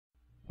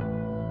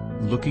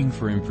Looking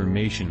for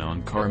information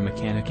on car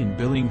mechanic in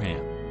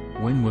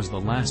Billingham? When was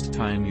the last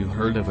time you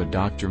heard of a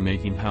doctor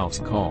making house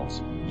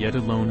calls, yet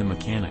alone a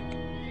mechanic?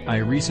 I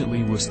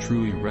recently was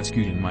truly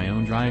rescued in my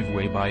own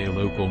driveway by a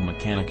local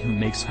mechanic who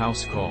makes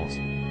house calls.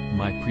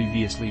 My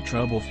previously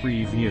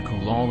trouble-free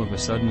vehicle all of a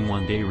sudden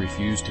one day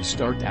refused to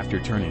start after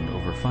turning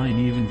over fine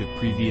even the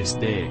previous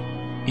day.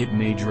 It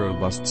made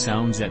robust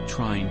sounds at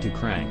trying to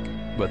crank,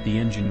 but the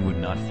engine would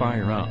not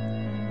fire up.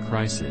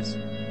 Crisis.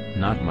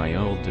 Not my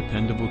old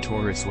dependable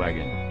Taurus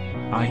wagon.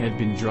 I had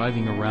been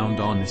driving around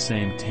on the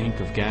same tank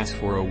of gas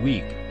for a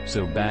week,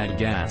 so bad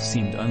gas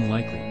seemed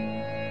unlikely.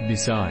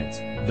 Besides,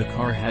 the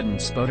car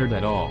hadn't sputtered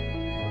at all.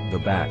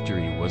 The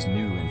battery was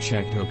new and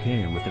checked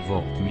okay with the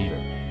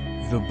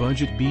voltmeter. The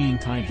budget being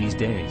tight these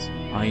days,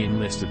 I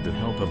enlisted the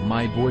help of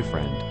my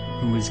boyfriend,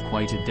 who is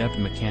quite adept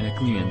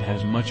mechanically and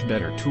has much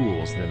better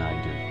tools than I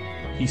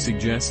do. He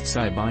suggests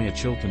I buy a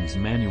Chilton's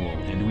manual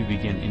and we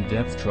begin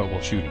in-depth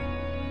troubleshooting.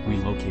 We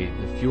locate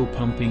the fuel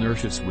pump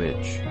inertia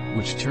switch,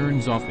 which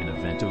turns off in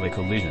event of a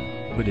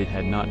collision, but it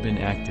had not been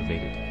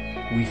activated.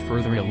 We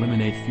further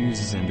eliminate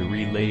fuses and a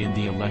relay in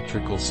the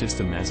electrical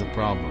system as a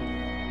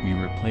problem. We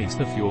replace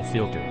the fuel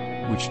filter,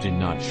 which did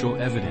not show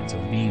evidence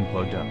of being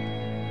plugged up.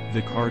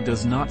 The car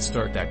does not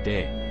start that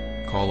day.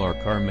 Call our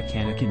car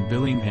mechanic in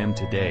Billingham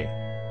today.